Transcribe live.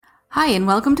Hi, and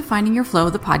welcome to Finding Your Flow,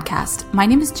 the podcast. My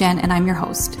name is Jen, and I'm your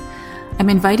host. I'm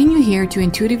inviting you here to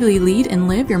intuitively lead and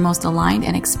live your most aligned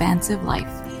and expansive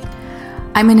life.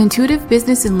 I'm an intuitive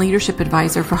business and leadership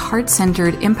advisor for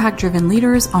heart-centered, impact-driven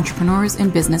leaders, entrepreneurs,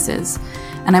 and businesses.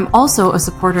 And I'm also a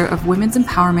supporter of women's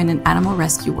empowerment and animal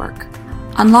rescue work.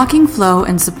 Unlocking flow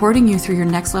and supporting you through your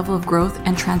next level of growth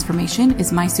and transformation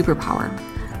is my superpower.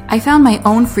 I found my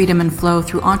own freedom and flow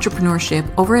through entrepreneurship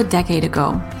over a decade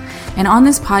ago. And on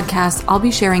this podcast, I'll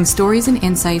be sharing stories and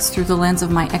insights through the lens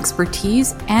of my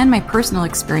expertise and my personal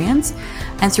experience,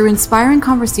 and through inspiring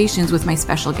conversations with my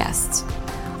special guests.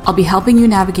 I'll be helping you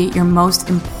navigate your most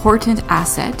important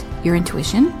asset, your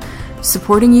intuition,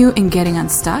 supporting you in getting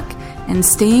unstuck and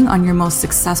staying on your most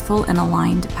successful and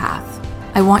aligned path.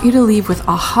 I want you to leave with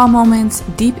aha moments,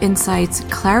 deep insights,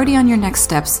 clarity on your next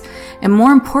steps, and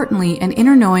more importantly, an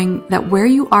inner knowing that where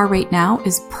you are right now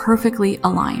is perfectly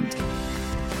aligned.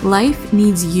 Life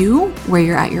needs you where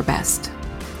you're at your best.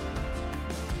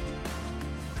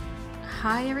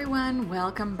 Hi, everyone.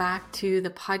 Welcome back to the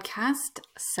podcast.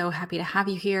 So happy to have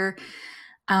you here.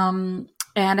 And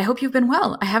I hope you've been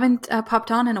well. I haven't popped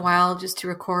on in a while just to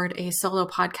record a solo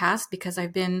podcast because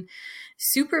I've been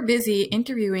super busy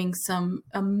interviewing some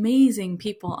amazing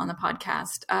people on the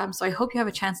podcast. So I hope you have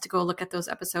a chance to go look at those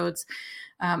episodes.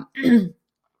 I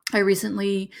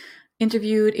recently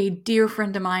interviewed a dear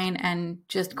friend of mine and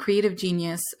just creative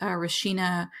genius,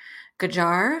 Rashina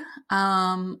Gajar.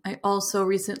 I also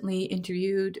recently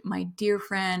interviewed my dear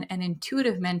friend and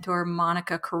intuitive mentor,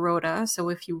 Monica Kuroda. So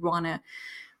if you want to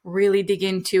really dig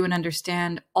into and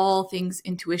understand all things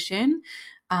intuition,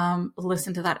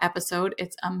 listen to that episode.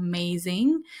 It's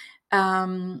amazing.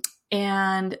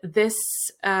 And this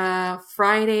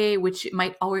Friday, which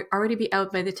might already be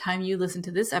out by the time you listen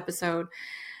to this episode,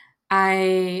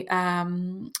 I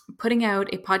putting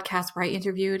out a podcast where I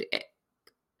interviewed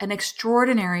an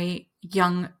extraordinary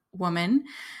young woman.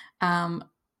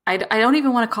 I don't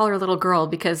even want to call her a little girl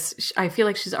because I feel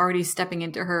like she's already stepping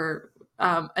into her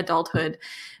adulthood,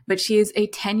 but she is a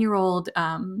 10-year-old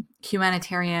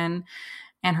humanitarian,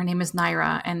 and her name is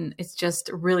Naira, and it's just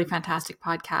a really fantastic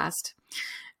podcast.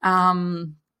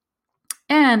 And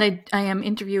I am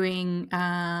interviewing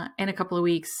in a couple of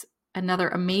weeks another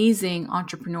amazing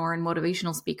entrepreneur and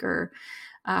motivational speaker.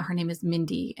 Her name is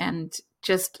Mindy, and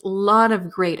just a lot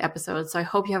of great episodes. So I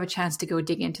hope you have a chance to go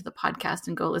dig into the podcast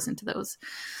and go listen to those.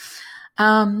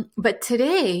 But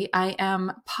today I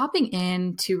am popping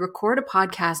in to record a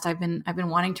podcast I've been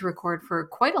wanting to record for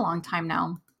quite a long time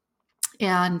now.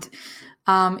 And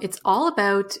it's all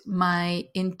about my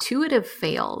intuitive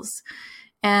fails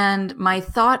and my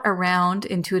thought around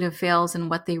intuitive fails and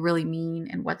what they really mean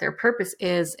and what their purpose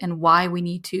is and why we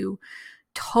need to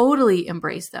totally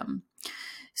embrace them.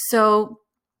 So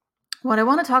what I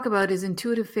want to talk about is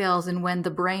intuitive fails and when the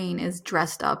brain is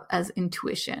dressed up as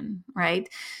intuition, right?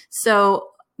 So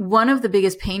one of the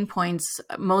biggest pain points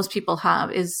most people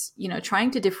have is, trying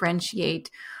to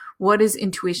differentiate what is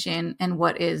intuition and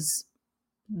what is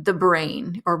the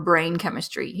brain or brain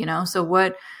chemistry,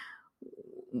 So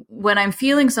when I'm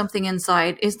feeling something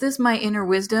inside, is this my inner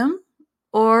wisdom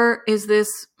or is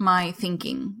this my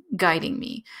thinking guiding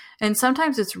me? And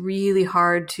sometimes it's really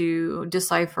hard to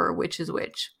decipher which is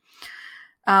which.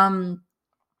 And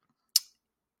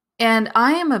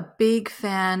I am a big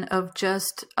fan of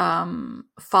just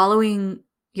following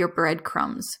your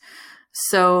breadcrumbs.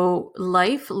 So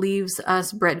life leaves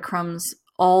us breadcrumbs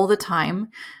all the time.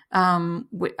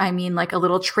 I mean, like a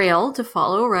little trail to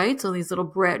follow, right? So these little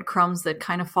breadcrumbs that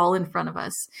kind of fall in front of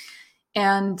us.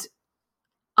 And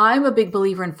I'm a big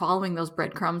believer in following those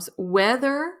breadcrumbs,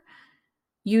 whether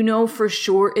you know for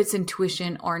sure it's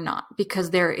intuition or not,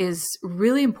 because there is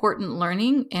really important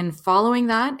learning in following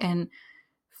that and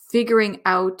figuring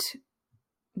out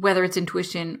whether it's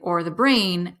intuition or the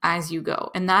brain as you go.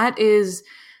 And that is,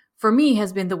 for me,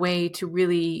 has been the way to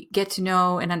really get to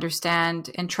know and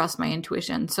understand and trust my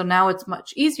intuition. So now it's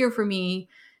much easier for me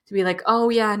to be like, oh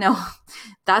yeah, no,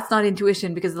 that's not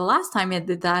intuition, because the last time I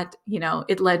did that,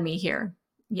 it led me here,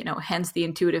 hence the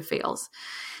intuitive fails.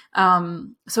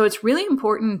 So it's really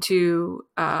important to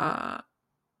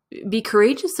be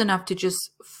courageous enough to just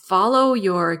follow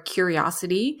your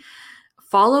curiosity,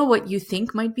 follow what you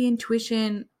think might be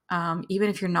intuition, even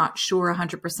if you're not sure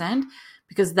 100%,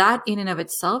 because that in and of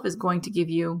itself is going to give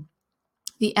you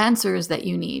the answers that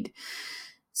you need.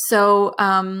 So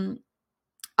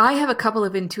I have a couple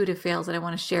of intuitive fails that I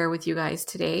want to share with you guys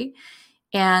today.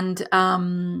 And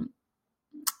I'm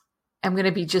going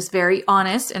to be just very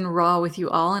honest and raw with you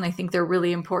all. And I think they're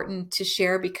really important to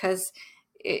share because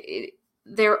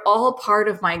they're all part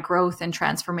of my growth and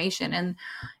transformation. And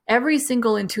every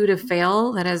single intuitive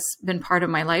fail that has been part of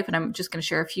my life, and I'm just going to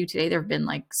share a few today. There have been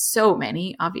like so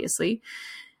many, obviously.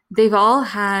 They've all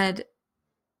had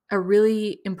a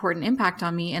really important impact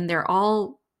on me, and they're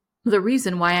all the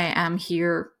reason why I am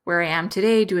here where I am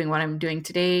today, doing what I'm doing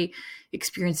today,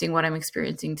 experiencing what I'm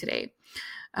experiencing today.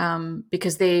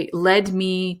 Because they led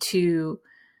me to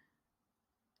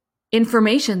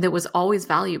information that was always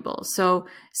valuable. So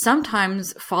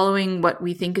sometimes following what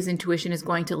we think is intuition is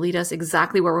going to lead us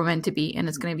exactly where we're meant to be. And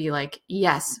it's going to be like,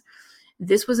 yes,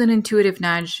 this was an intuitive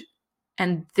nudge,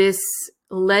 and this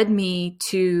led me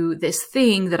to this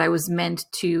thing that I was meant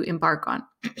to embark on.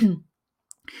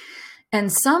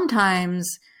 And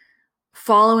sometimes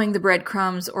following the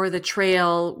breadcrumbs or the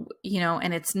trail,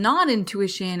 and it's not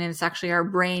intuition, and it's actually our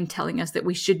brain telling us that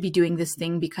we should be doing this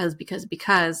thing because,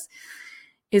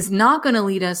 is not going to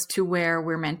lead us to where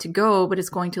we're meant to go, but it's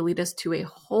going to lead us to a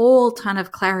whole ton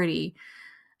of clarity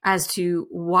as to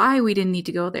why we didn't need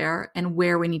to go there and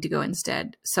where we need to go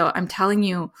instead. So I'm telling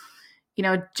you,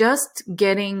 just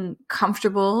getting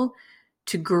comfortable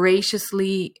to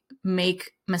graciously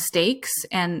make mistakes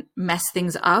and mess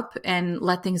things up and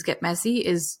let things get messy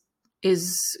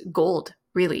is gold,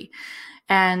 really.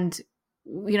 And,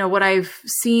 what I've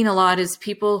seen a lot is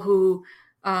people who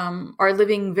are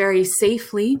living very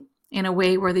safely in a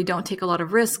way where they don't take a lot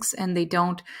of risks, and they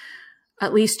don't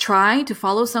at least try to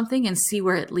follow something and see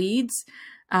where it leads.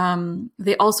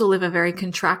 They also live a very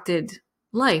contracted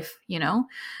life,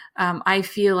 I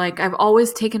feel like I've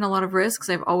always taken a lot of risks.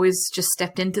 I've always just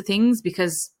stepped into things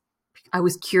because I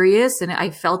was curious and I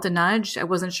felt a nudge. I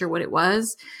wasn't sure what it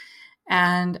was.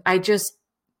 And I just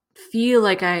feel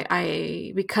like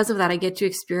I because of that, I get to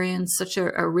experience such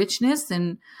a richness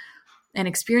and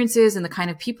experiences, and the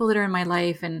kind of people that are in my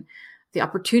life, and the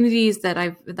opportunities that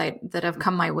have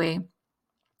come my way.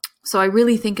 So I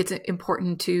really think it's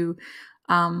important to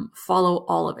follow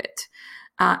all of it.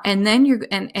 And then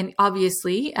and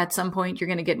obviously at some point you're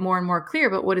going to get more and more clear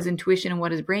about what is intuition and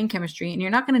what is brain chemistry. And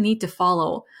you're not going to need to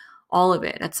follow all of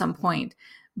it at some point.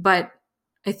 But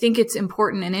I think it's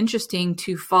important and interesting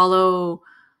to follow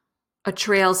a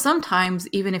trail sometimes,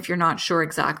 even if you're not sure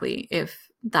exactly if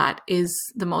that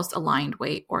is the most aligned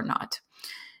way or not.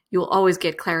 You'll always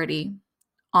get clarity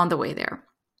on the way there.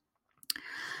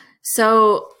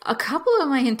 So a couple of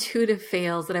my intuitive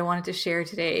fails that I wanted to share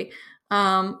today.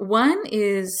 One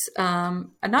is a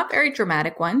not very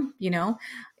dramatic one.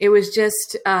 It was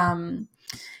just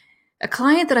a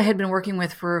client that I had been working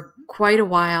with for quite a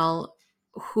while,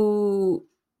 who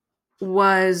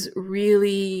was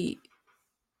really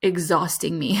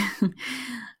exhausting me.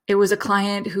 It was a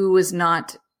client who was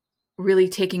not really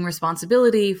taking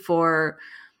responsibility for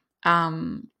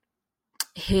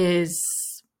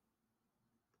his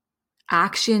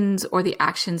actions, or the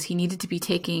actions he needed to be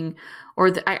taking,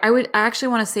 or I actually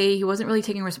want to say he wasn't really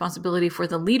taking responsibility for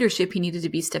the leadership he needed to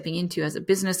be stepping into as a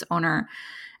business owner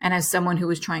and as someone who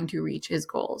was trying to reach his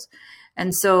goals.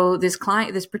 And so this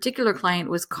particular client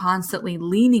was constantly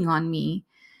leaning on me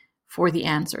for the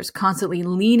answers, constantly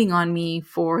leaning on me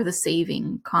for the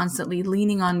saving, constantly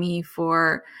leaning on me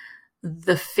for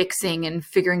the fixing and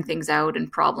figuring things out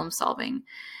and problem solving.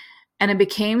 And it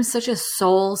became such a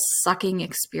soul-sucking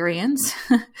experience.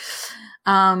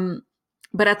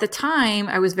 But at the time,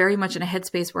 I was very much in a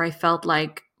headspace where I felt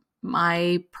like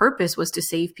my purpose was to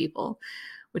save people,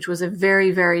 which was a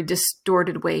very, very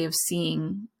distorted way of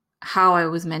seeing how I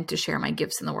was meant to share my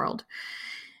gifts in the world.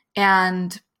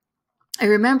 And I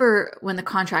remember when the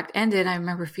contract ended, I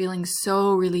remember feeling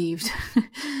so relieved,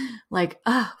 like,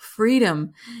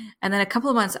 freedom. And then a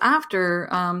couple of months after,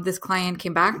 this client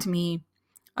came back to me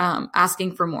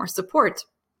asking for more support.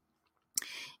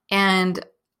 And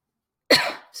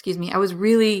excuse me, I was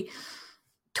really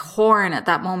torn at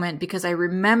that moment because I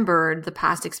remembered the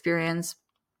past experience,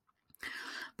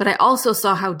 but I also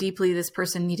saw how deeply this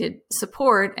person needed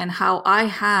support and how I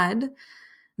had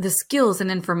the skills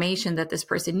and information that this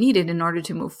person needed in order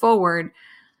to move forward.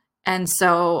 And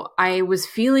so I was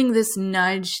feeling this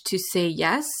nudge to say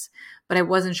yes, but I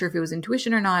wasn't sure if it was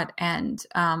intuition or not. And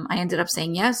I ended up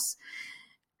saying yes.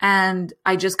 And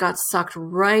I just got sucked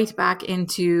right back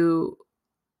into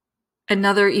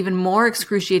another even more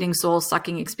excruciating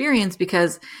soul-sucking experience,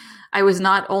 because I was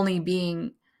not only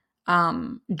being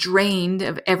drained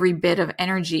of every bit of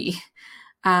energy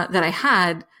that I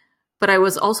had, but I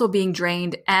was also being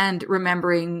drained and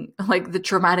remembering like the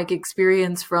traumatic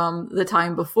experience from the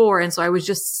time before. And so I was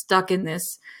just stuck in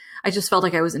this. I just felt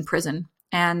like I was in prison.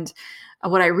 And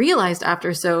what I realized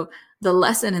after, so the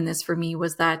lesson in this for me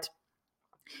was that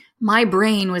my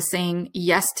brain was saying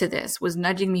yes to this, was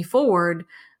nudging me forward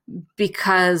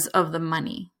because of the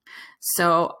money.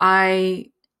 So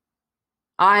I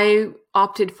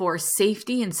opted for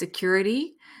safety and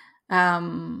security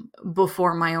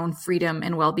before my own freedom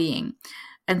and well-being.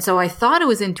 And so I thought it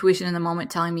was intuition in the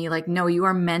moment telling me like, no, you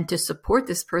are meant to support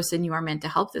this person. You are meant to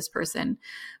help this person.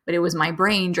 But it was my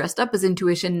brain dressed up as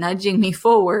intuition nudging me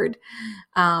forward.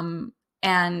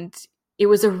 And it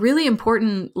was a really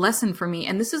important lesson for me.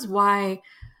 And this is why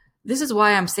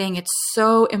I'm saying it's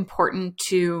so important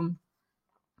to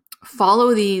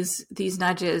follow these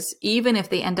nudges, even if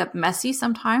they end up messy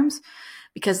sometimes,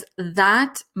 because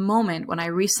that moment when I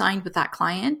re-signed with that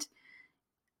client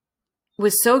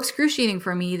was so excruciating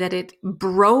for me that it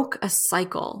broke a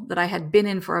cycle that I had been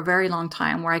in for a very long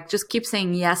time, where I just keep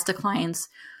saying yes to clients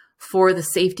for the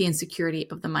safety and security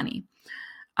of the money.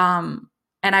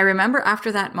 And I remember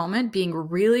after that moment being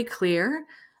really clear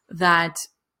that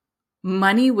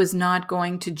money was not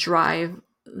going to drive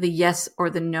the yes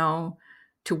or the no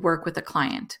to work with a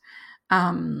client.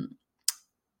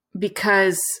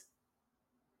 Because,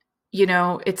 you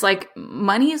know, it's like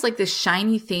money is like this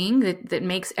shiny thing that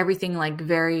makes everything like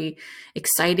very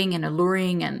exciting and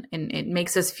alluring. And it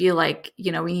makes us feel like,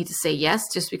 you know, we need to say yes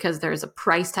just because there's a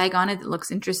price tag on it that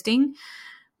looks interesting.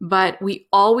 But we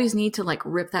always need to like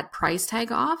rip that price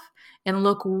tag off and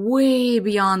look way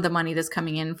beyond the money that's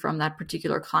coming in from that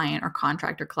particular client or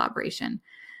contract or collaboration.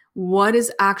 What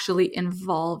is actually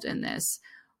involved in this?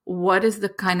 What is the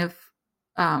kind of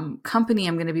company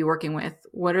I'm going to be working with?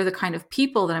 What are the kind of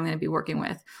people that I'm going to be working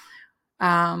with?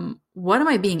 What am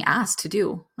I being asked to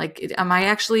do? Like, am I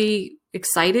actually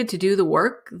excited to do the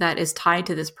work that is tied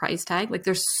to this price tag? Like,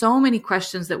 there's so many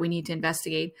questions that we need to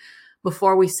investigate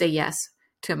before we say yes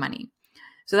to money.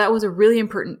 So that was a really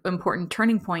important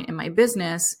turning point in my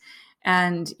business.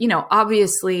 And, you know,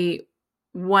 obviously,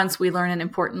 once we learn an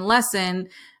important lesson,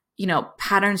 you know,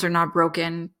 patterns are not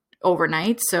broken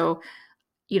overnight. So,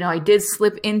 you know, I did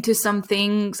slip into some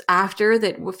things after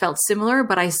that felt similar,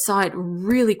 but I saw it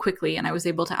really quickly and I was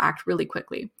able to act really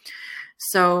quickly.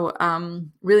 So,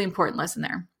 really important lesson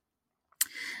there.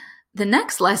 The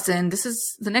next lesson,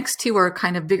 the next two are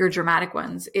kind of bigger dramatic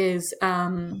ones, is,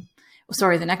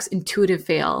 the next intuitive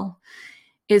fail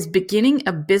is beginning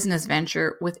a business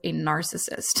venture with a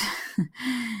narcissist.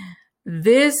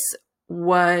 This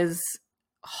was,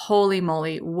 holy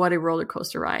moly, what a roller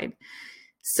coaster ride.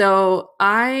 So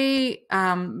I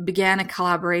began a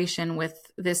collaboration with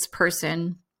this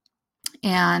person,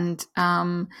 and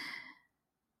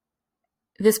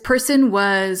this person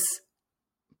was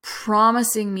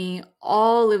promising me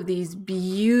all of these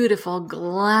beautiful,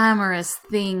 glamorous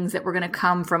things that were going to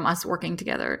come from us working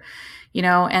together, you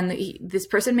know, and this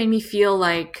person made me feel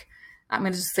like, I'm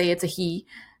going to just say it's a he.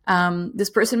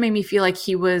 This person made me feel like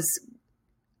he was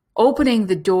opening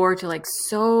the door to like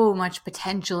so much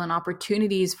potential and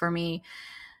opportunities for me.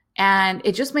 And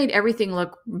it just made everything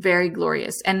look very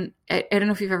glorious. And I don't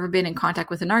know if you've ever been in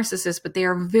contact with a narcissist, but they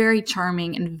are very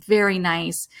charming and very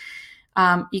nice.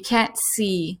 You can't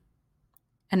see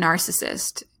a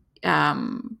narcissist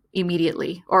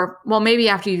immediately, or, well, maybe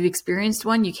after you've experienced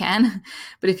one, you can,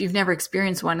 but if you've never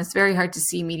experienced one, it's very hard to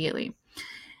see immediately.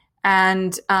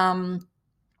 And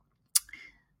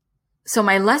so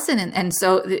my lesson, and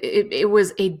so it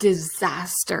was a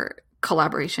disaster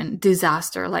collaboration,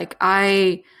 disaster. Like,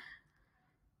 I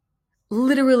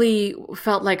literally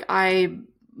felt like I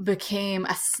became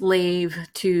a slave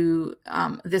to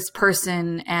this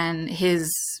person and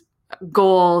his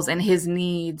goals and his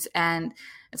needs. And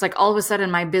it's like all of a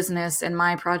sudden my business and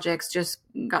my projects just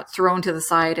got thrown to the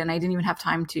side, and I didn't even have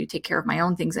time to take care of my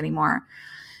own things anymore.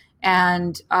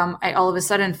 And I all of a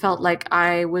sudden felt like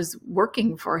I was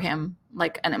working for him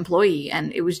like an employee,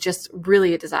 and it was just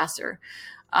really a disaster.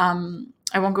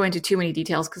 I won't go into too many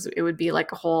details because it would be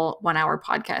like a whole 1 hour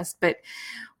podcast. But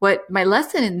what my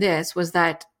lesson in this was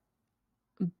that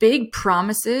big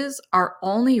promises are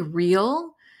only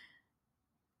real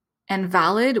and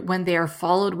valid when they are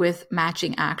followed with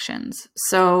matching actions.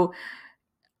 So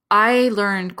I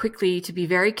learned quickly to be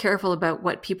very careful about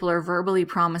what people are verbally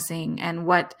promising, and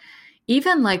what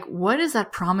does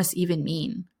that promise even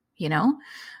mean, you know?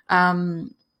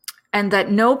 And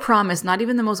that no promise, not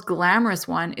even the most glamorous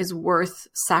one, is worth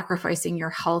sacrificing your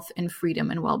health and freedom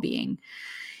and well-being.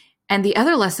 And the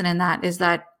other lesson in that is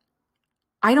that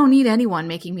I don't need anyone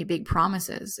making me big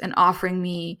promises and offering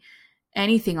me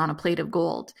anything on a plate of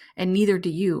gold, and neither do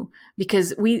you,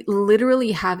 because we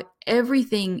literally have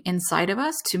everything inside of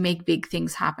us to make big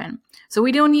things happen. So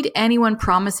we don't need anyone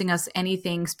promising us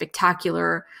anything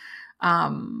spectacular,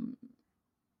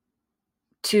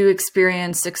 to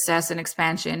experience success and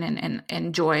expansion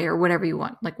and joy, or whatever you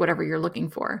want, like whatever you're looking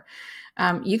for.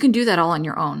 You can do that all on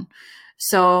your own.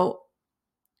 So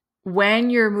when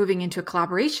you're moving into a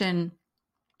collaboration,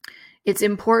 it's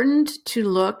important to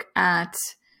look at,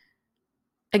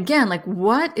 again, like,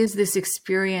 what is this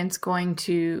experience going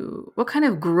to, what kind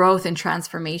of growth and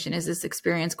transformation is this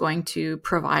experience going to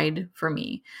provide for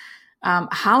me?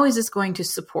 How is this going to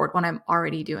support what I'm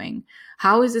already doing?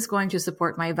 How is this going to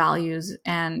support my values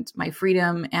and my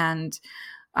freedom and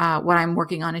what I'm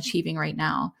working on achieving right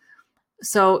now?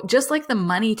 So just like the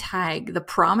money tag, the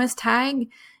promise tag,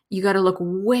 you got to look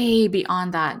way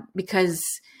beyond that, because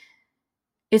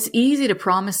it's easy to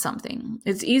promise something.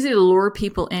 It's easy to lure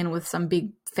people in with some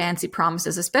big fancy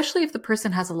promises, especially if the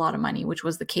person has a lot of money, which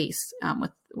was the case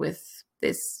with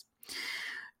this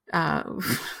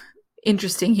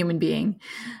interesting human being.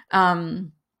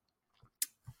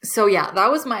 So yeah,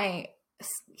 that was my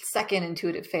second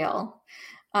intuitive fail.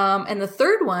 And the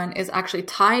third one is actually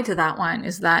tied to that one,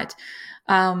 is that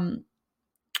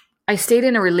I stayed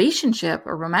in a relationship,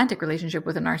 a romantic relationship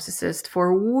with a narcissist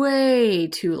for way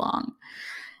too long.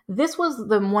 This was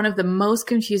one of the most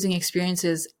confusing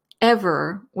experiences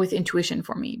ever with intuition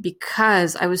for me,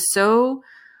 because I was so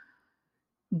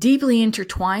deeply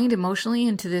intertwined emotionally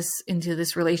into this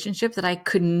relationship that I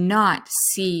could not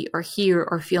see or hear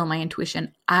or feel my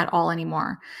intuition at all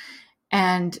anymore.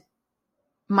 And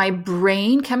my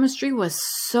brain chemistry was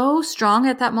so strong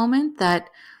at that moment that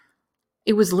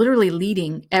it was literally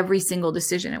leading every single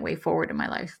decision and way forward in my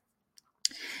life.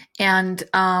 And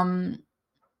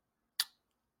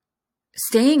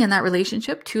staying in that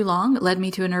relationship too long led me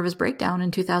to a nervous breakdown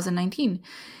in 2019.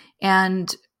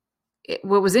 And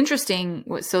what was interesting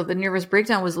was, so the nervous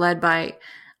breakdown was led by,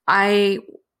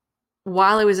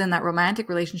 while I was in that romantic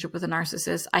relationship with a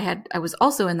narcissist, I was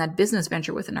also in that business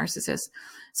venture with a narcissist.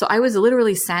 So I was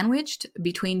literally sandwiched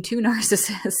between two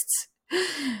narcissists,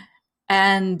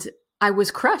 and I was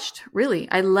crushed. Really,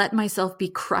 I let myself be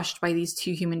crushed by these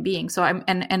two human beings. So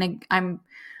I'm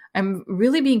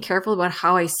really being careful about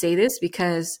how I say this,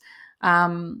 because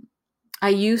I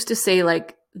used to say,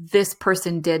 like, this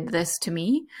person did this to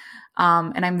me.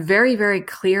 And I'm very, very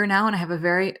clear now, and I have a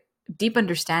very deep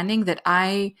understanding that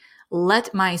I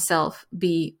let myself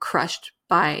be crushed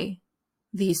by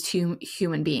these two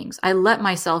human beings. I let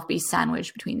myself be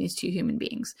sandwiched between these two human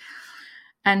beings.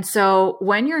 And so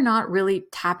when you're not really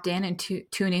tapped in and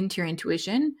tune into your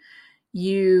intuition,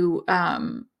 you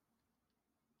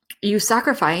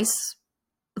sacrifice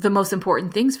the most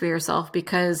important things for yourself,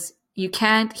 because you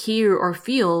can't hear or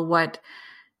feel what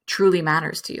truly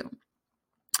matters to you.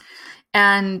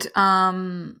 And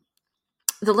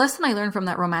the lesson I learned from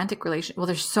that romantic relation, well,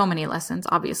 there's so many lessons,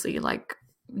 obviously, like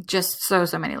just so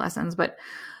many lessons. But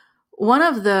one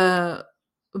of the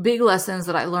big lessons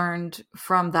that I learned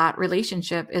from that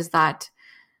relationship is that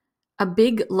a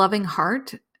big loving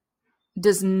heart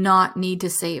does not need to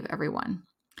save everyone.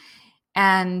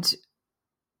 And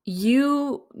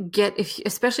you get,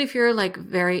 especially if you're like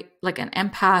very like an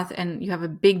empath and you have a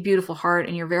big, beautiful heart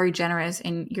and you're very generous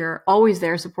and you're always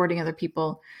there supporting other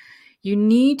people, you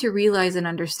need to realize and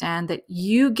understand that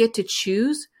you get to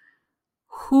choose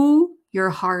who your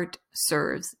heart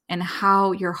serves and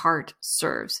how your heart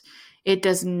serves. It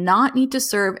does not need to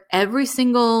serve every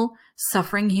single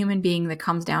suffering human being that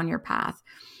comes down your path.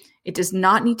 It does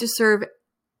not need to serve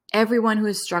everyone who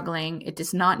is struggling. It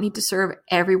does not need to serve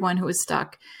everyone who is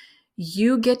stuck.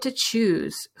 You get to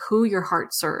choose who your heart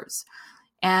serves.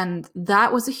 And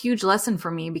that was a huge lesson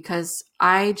for me, because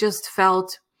I just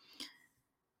felt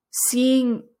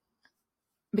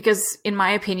because in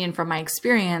my opinion, from my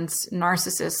experience,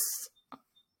 narcissists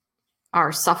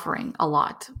are suffering a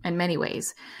lot in many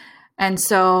ways. And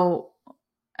so,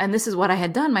 and this is what I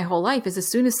had done my whole life, is as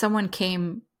soon as someone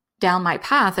came down my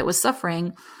path that was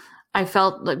suffering, I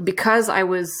felt like because I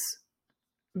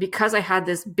had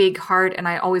this big heart and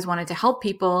I always wanted to help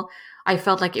people, I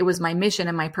felt like it was my mission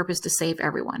and my purpose to save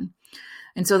everyone.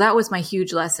 And so that was my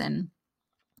huge lesson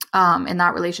in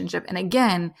that relationship. And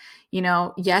again,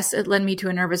 yes, it led me to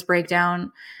a nervous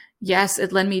breakdown. Yes,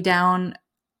 it led me down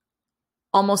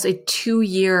almost a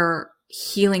 2-year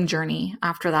healing journey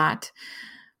after that.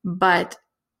 But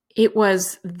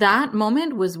that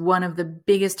moment was one of the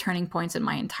biggest turning points in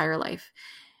my entire life.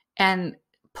 And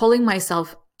pulling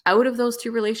myself out of those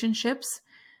two relationships,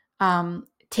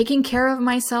 taking care of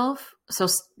myself. So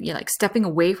like stepping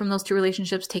away from those two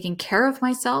relationships, taking care of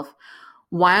myself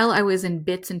while I was in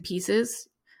bits and pieces,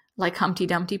 like Humpty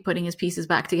Dumpty putting his pieces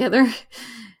back together,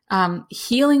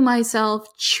 healing myself,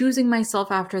 choosing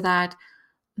myself after that.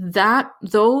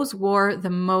 those were the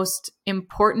most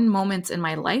important moments in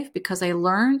my life, because I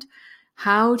learned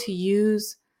how to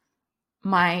use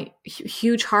my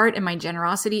huge heart and my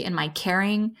generosity and my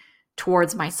caring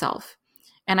towards myself.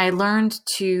 And I learned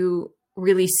to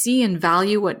really see and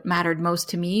value what mattered most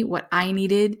to me, what I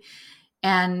needed.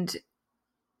 And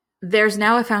there's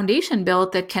now a foundation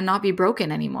built that cannot be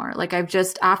broken anymore. Like, I've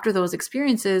just, after those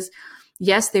experiences,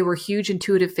 yes, they were huge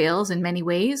intuitive fails in many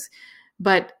ways,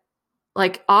 but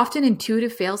like, often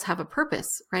intuitive fails have a purpose,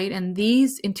 right? And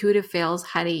these intuitive fails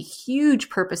had a huge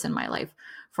purpose in my life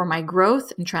for my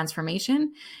growth and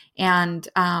transformation. And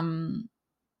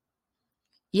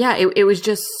it was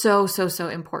just so, so, so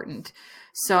important.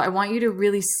 So I want you to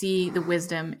really see the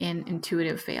wisdom in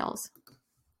intuitive fails.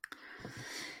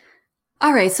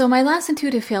 All right, so my last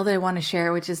intuitive fail that I want to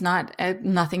share, which is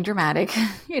nothing dramatic.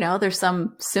 There's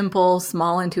some simple,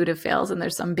 small intuitive fails, and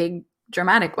there's some big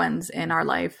dramatic ones in our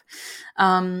life.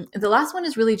 The last one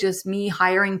is really just me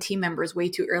hiring team members way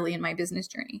too early in my business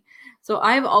journey. So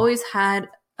I've always had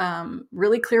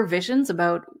really clear visions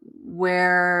about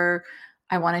where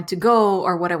I wanted to go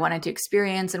or what I wanted to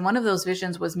experience. And one of those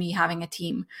visions was me having a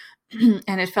team.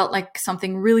 And it felt like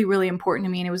something really, really important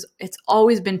to me. And it's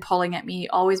always been pulling at me,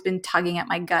 always been tugging at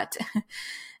my gut.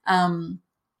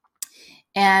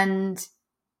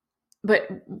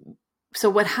 So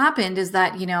what happened is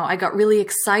that, I got really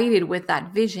excited with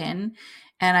that vision,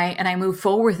 and I moved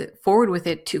forward with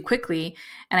it too quickly.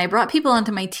 And I brought people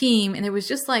onto my team, and it was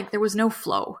just like, there was no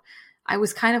flow. I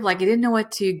was kind of like, I didn't know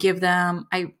what to give them.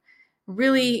 I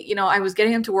really, I was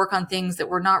getting them to work on things that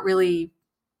were not really,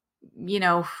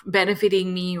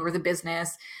 benefiting me or the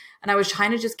business. And I was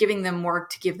trying to just giving them work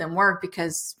to give them work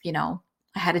because, I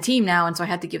had a team now. And so I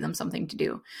had to give them something to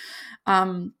do.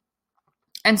 I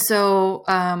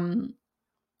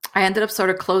ended up sort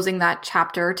of closing that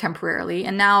chapter temporarily.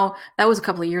 And now, that was a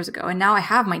couple of years ago. And now I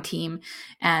have my team,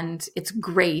 and it's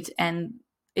great, and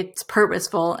it's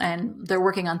purposeful, and they're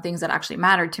working on things that actually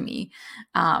matter to me.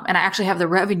 And I actually have the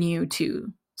revenue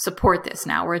to support this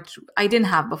now, which I didn't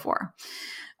have before.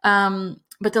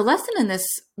 But the lesson in this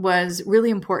was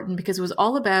really important, because it was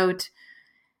all about,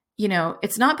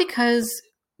 it's not because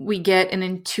we get an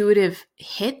intuitive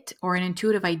hit or an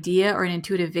intuitive idea or an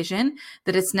intuitive vision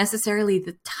that it's necessarily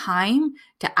the time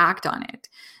to act on it.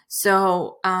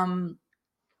 So,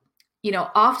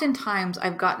 oftentimes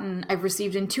I've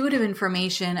received intuitive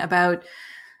information about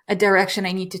a direction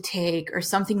I need to take, or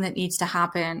something that needs to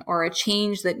happen, or a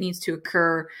change that needs to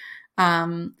occur.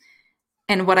 And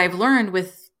what I've learned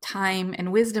with time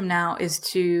and wisdom now is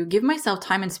to give myself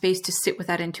time and space to sit with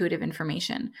that intuitive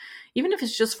information, even if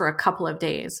it's just for a couple of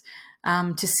days,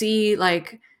 to see,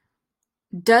 like,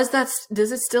 does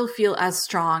it still feel as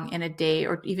strong in a day,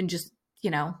 or even just,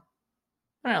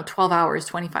 12 hours,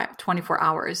 24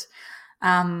 hours.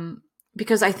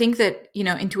 Because I think that,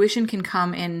 intuition can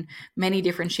come in many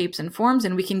different shapes and forms,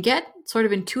 and we can get sort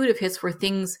of intuitive hits for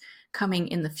things coming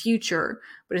in the future,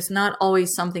 but it's not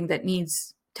always something that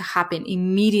needs to happen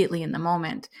immediately in the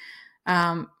moment.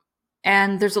 And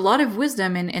there's a lot of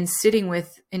wisdom in sitting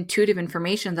with intuitive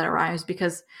information that arrives,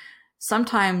 because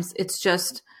sometimes it's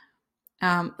just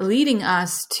leading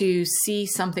us to see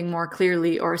something more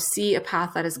clearly, or see a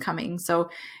path that is coming. So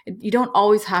you don't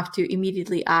always have to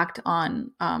immediately act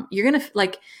on, you're going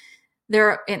to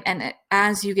and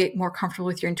as you get more comfortable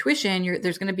with your intuition,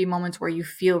 there's going to be moments where you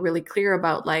feel really clear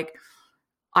about, like,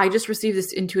 I just received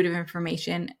this intuitive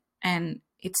information, and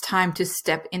it's time to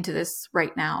step into this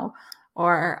right now.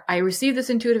 Or I received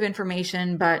this intuitive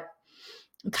information, but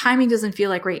timing doesn't feel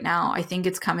like right now. I think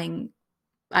it's coming,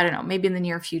 I don't know, maybe in the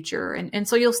near future. And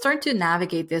so you'll start to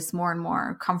navigate this more and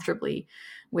more comfortably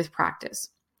with practice.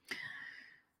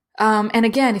 And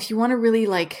again, if you want to really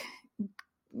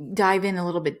dive in a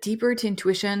little bit deeper to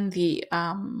intuition,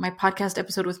 my podcast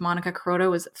episode with Monica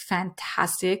Kuroda was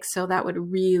fantastic. So that would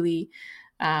really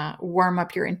warm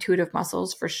up your intuitive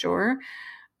muscles for sure.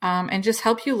 And just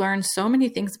help you learn so many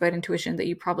things about intuition that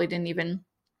you probably didn't even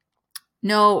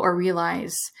know or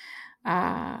realize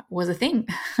was a thing.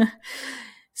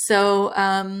 So,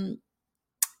 I'm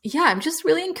just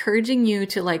really encouraging you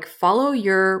to follow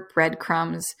your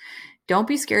breadcrumbs. Don't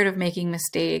be scared of making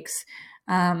mistakes.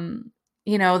 The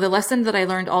lesson that I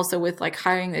learned also with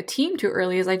hiring a team too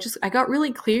early is I got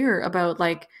really clear about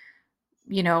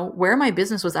where my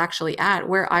business was actually at,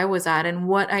 where I was at, and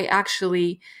what I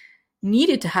actually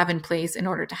needed to have in place in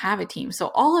order to have a team.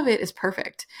 So all of it is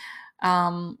perfect.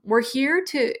 We're here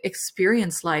to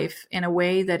experience life in a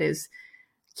way that is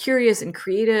curious and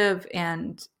creative,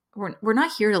 and we're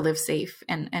not here to live safe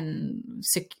and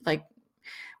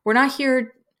we're not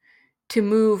here to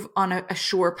move on a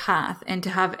sure path and to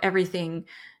have everything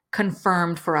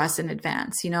confirmed for us in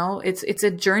advance. It's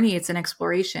a journey, it's an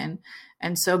exploration.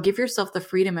 And so give yourself the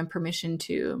freedom and permission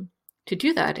to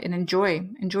do that and enjoy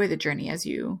the journey as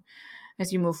you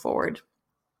move forward,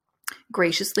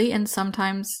 graciously and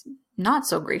sometimes not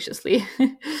so graciously.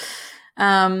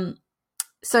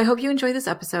 So I hope you enjoy this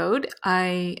episode.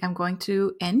 I am going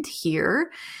to end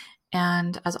here.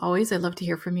 And as always, I'd love to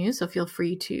hear from you. So feel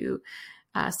free to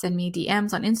send me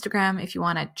DMs on Instagram if you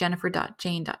want at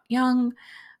jennifer.jane.young.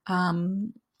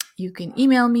 You can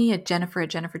email me at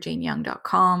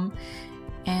jennifer@jenniferjaneyoung.com.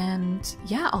 And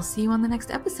yeah, I'll see you on the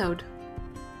next episode.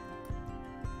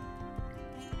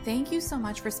 Thank you so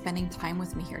much for spending time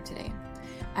with me here today.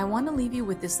 I want to leave you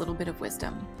with this little bit of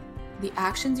wisdom. The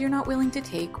actions you're not willing to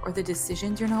take or the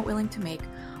decisions you're not willing to make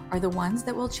are the ones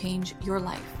that will change your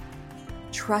life.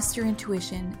 Trust your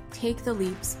intuition, take the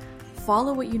leaps,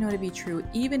 follow what you know to be true,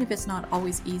 even if it's not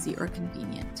always easy or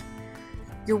convenient.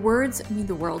 Your words mean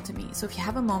the world to me, so if you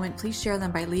have a moment, please share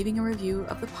them by leaving a review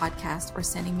of the podcast or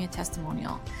sending me a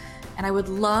testimonial. And I would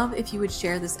love if you would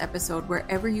share this episode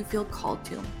wherever you feel called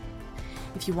to.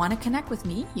 If you want to connect with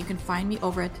me, you can find me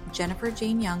over at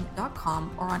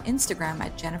jenniferjaneyoung.com or on Instagram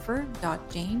at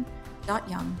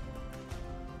jennifer.jane.young.